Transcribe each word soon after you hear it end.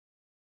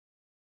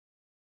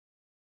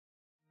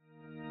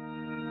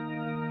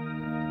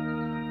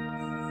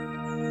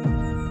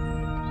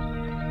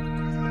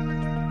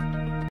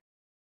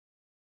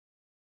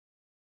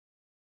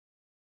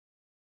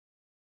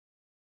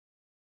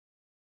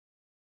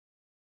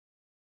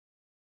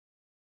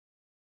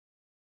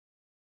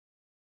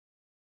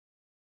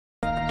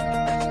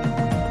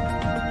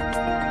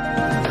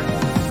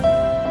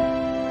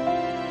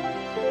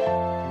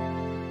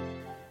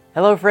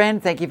Hello,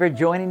 friend. Thank you for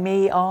joining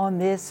me on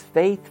this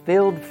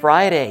Faith-Filled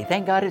Friday.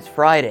 Thank God it's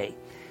Friday.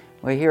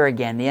 We're here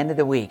again, the end of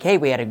the week. Hey,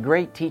 we had a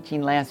great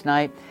teaching last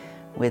night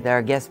with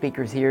our guest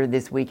speakers here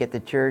this week at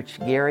the church,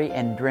 Gary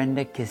and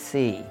Brenda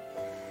Kesey.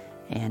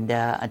 And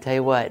I tell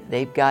you what,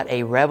 they've got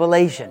a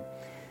revelation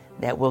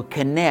that will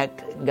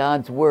connect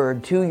God's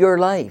Word to your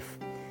life.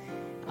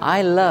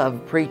 I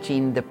love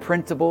preaching the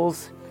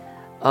principles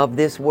of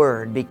this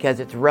Word because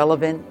it's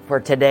relevant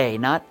for today,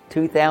 not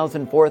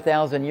 2,000,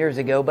 4,000 years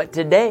ago, but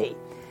today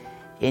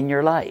in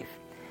your life.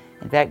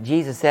 In fact,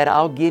 Jesus said,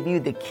 I'll give you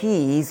the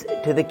keys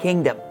to the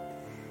kingdom,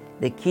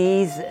 the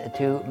keys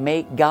to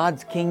make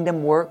God's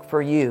kingdom work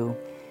for you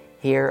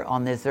here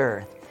on this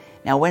earth.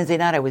 Now, Wednesday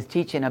night I was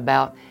teaching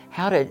about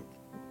how to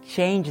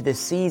change the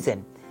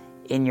season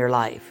in your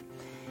life.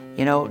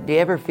 You know, do you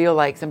ever feel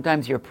like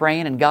sometimes you're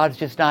praying and God's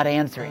just not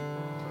answering?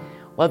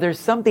 Well, there's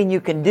something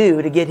you can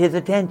do to get His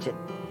attention.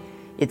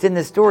 It's in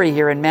the story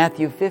here in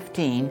Matthew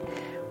 15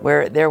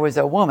 where there was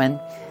a woman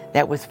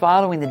that was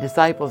following the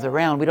disciples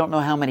around. We don't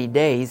know how many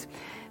days,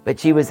 but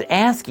she was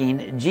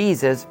asking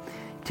Jesus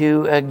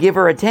to give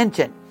her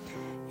attention.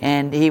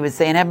 And He was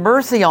saying, have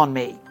mercy on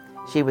me,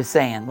 she was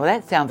saying. Well,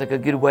 that sounds like a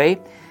good way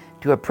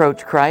to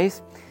approach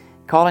Christ.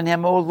 Calling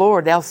Him, O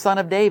Lord, thou Son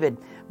of David,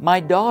 my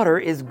daughter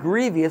is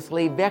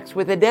grievously vexed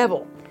with the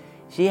devil.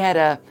 She had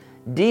a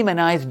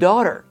demonized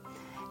daughter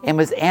and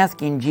was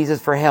asking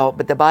Jesus for help.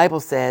 But the Bible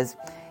says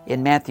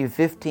in Matthew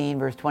 15,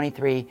 verse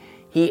 23,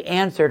 He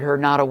answered her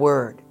not a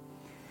word.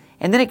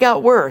 And then it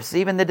got worse.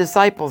 Even the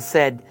disciples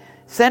said,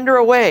 send her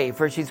away,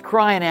 for she's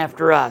crying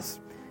after us.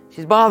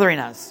 She's bothering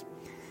us.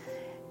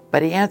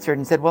 But He answered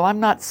and said, well, I'm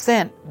not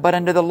sent but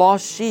unto the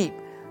lost sheep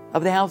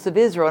of the house of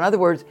Israel. In other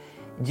words,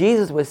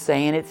 Jesus was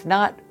saying it's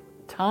not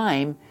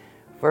time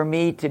for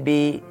me to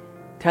be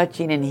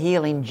touching and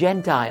healing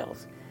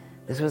Gentiles.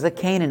 This was a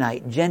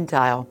Canaanite,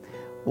 Gentile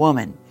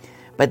woman.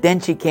 But then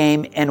she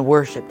came and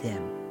worshiped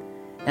Him.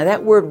 Now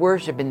that word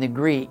worship in the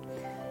Greek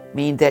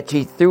means that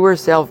she threw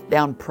herself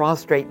down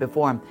prostrate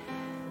before Him,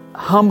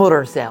 humbled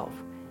herself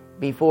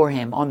before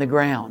Him on the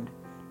ground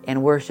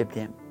and worshiped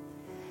Him.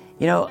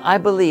 You know, I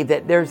believe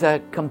that there's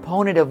a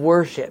component of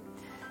worship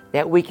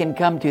that we can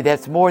come to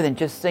that's more than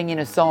just singing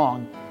a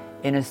song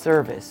in a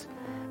service,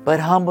 but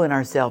humbling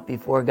ourselves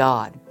before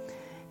God.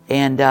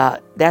 And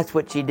that's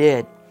what she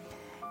did.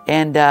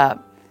 And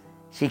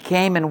she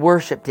came and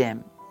worshiped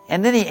Him.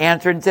 And then He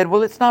answered and said,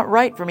 well, it's not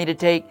right for me to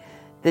take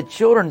the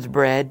children's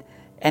bread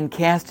and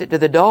cast it to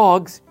the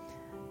dogs.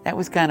 That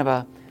was kind of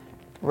a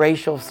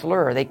racial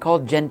slur. They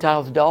called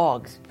Gentiles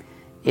dogs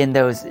in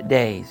those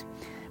days.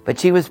 But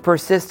she was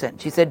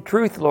persistent. She said,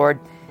 truth, Lord,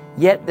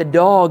 yet the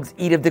dogs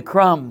eat of the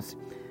crumbs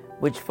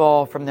which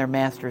fall from their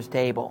master's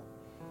table.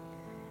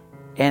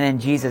 And then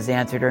Jesus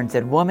answered her and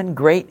said, woman,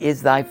 great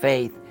is thy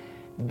faith.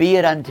 Be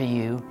it unto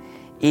you,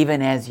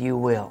 even as you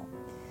will.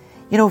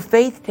 You know,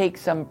 faith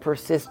takes some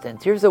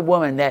persistence. Here's a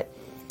woman that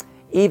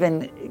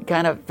even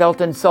kind of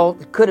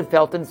could have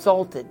felt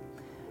insulted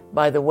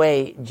by the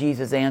way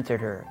Jesus answered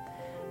her.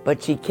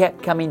 But she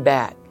kept coming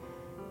back,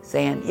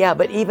 saying, yeah,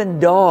 but even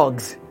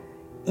dogs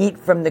eat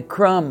from the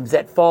crumbs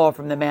that fall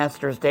from the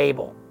master's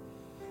table.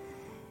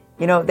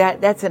 You know,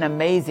 that's an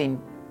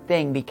amazing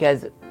thing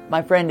because,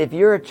 my friend, if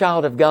you're a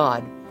child of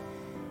God,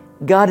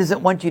 God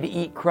doesn't want you to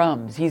eat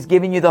crumbs. He's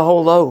giving you the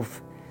whole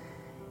loaf.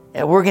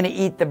 And we're going to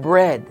eat the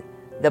bread,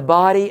 the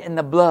body and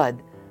the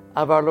blood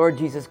of our Lord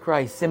Jesus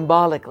Christ,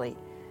 symbolically,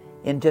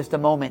 in just a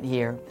moment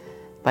here,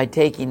 by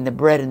taking the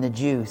bread and the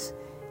juice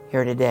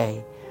here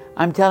today.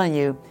 I'm telling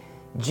you,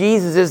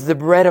 Jesus is the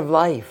bread of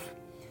life,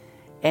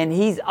 and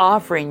He's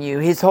offering you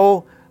His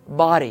whole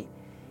body.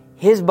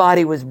 His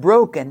body was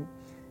broken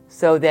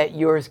so that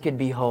yours could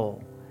be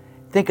whole.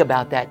 Think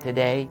about that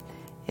today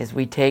as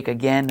we take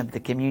again of the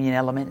communion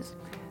elements,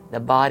 the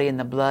body and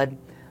the blood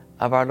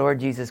of our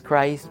Lord Jesus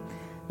Christ.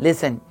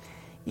 Listen,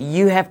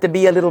 you have to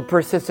be a little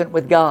persistent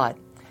with God.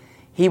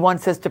 He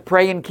wants us to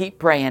pray and keep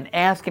praying,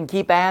 ask and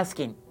keep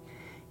asking.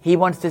 He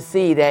wants to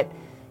see that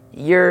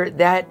you're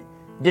that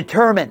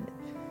determined.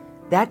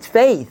 That's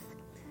faith.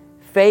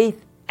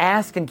 Faith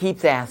asks and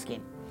keeps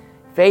asking.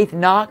 Faith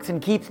knocks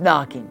and keeps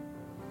knocking.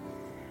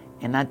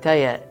 And I tell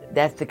you,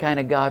 that's the kind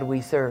of God we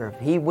serve.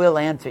 He will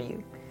answer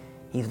you.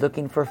 He's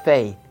looking for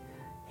faith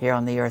here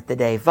on the earth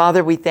today.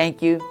 Father, we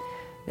thank You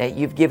that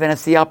You've given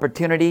us the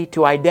opportunity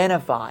to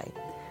identify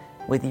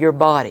with Your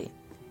body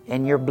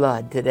and Your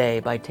blood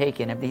today by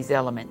taking of these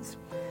elements.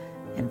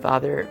 And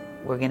Father,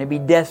 we're going to be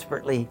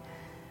desperately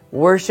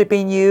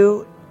worshiping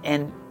You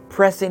and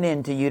pressing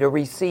into You to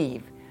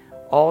receive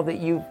all that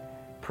You've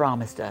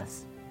promised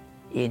us.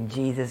 In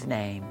Jesus'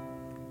 name,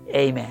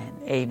 amen.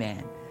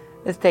 Amen.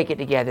 Let's take it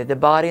together, the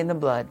body and the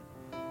blood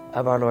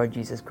of our Lord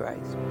Jesus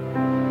Christ.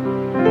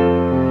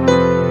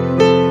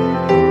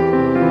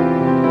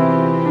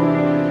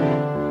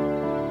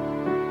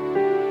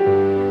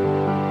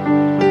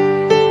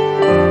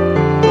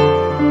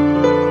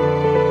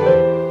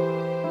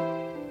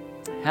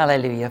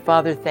 Hallelujah.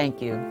 Father,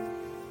 thank You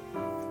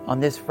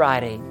on this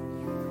Friday.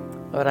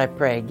 Lord, I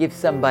pray, give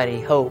somebody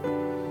hope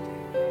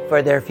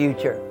for their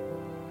future.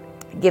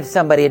 give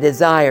somebody a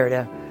desire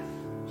to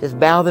just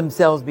bow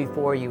themselves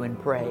before you and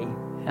pray.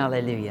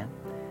 Hallelujah.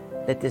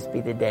 Let this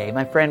be the day.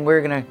 My friend,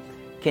 we're going to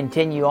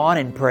continue on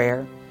in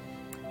prayer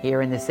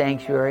here in the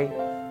sanctuary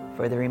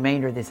for the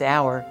remainder of this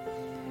hour.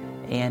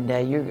 And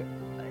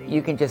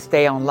you can just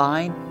stay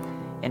online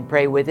and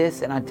pray with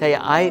us. And I tell you,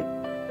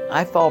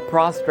 I fall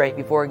prostrate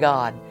before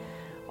God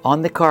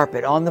on the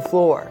carpet, on the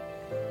floor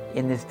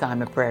in this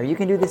time of prayer. You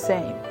can do the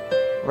same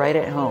right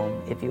at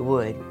home if you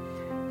would,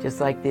 just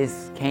like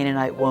this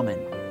Canaanite woman.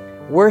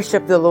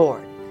 Worship the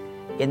Lord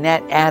in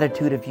that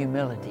attitude of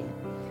humility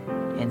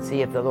and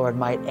see if the Lord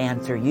might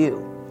answer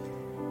you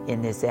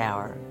in this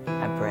hour.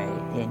 I pray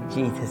in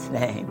Jesus'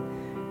 name.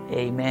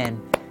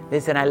 Amen.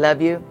 Listen, I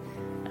love you.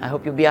 I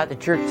hope you'll be out to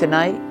church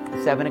tonight,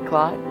 7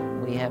 o'clock.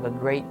 We have a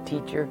great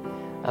teacher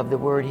of the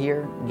Word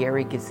here,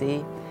 Gary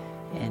Cassie,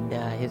 and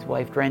his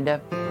wife,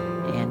 Brenda.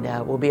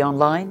 And we'll be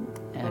online.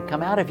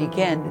 Come out if you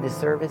can to the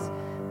service.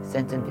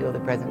 Sense and feel the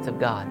presence of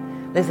God.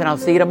 Listen, I'll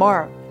see you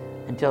tomorrow.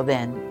 Until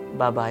then,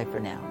 bye-bye for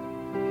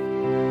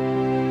now.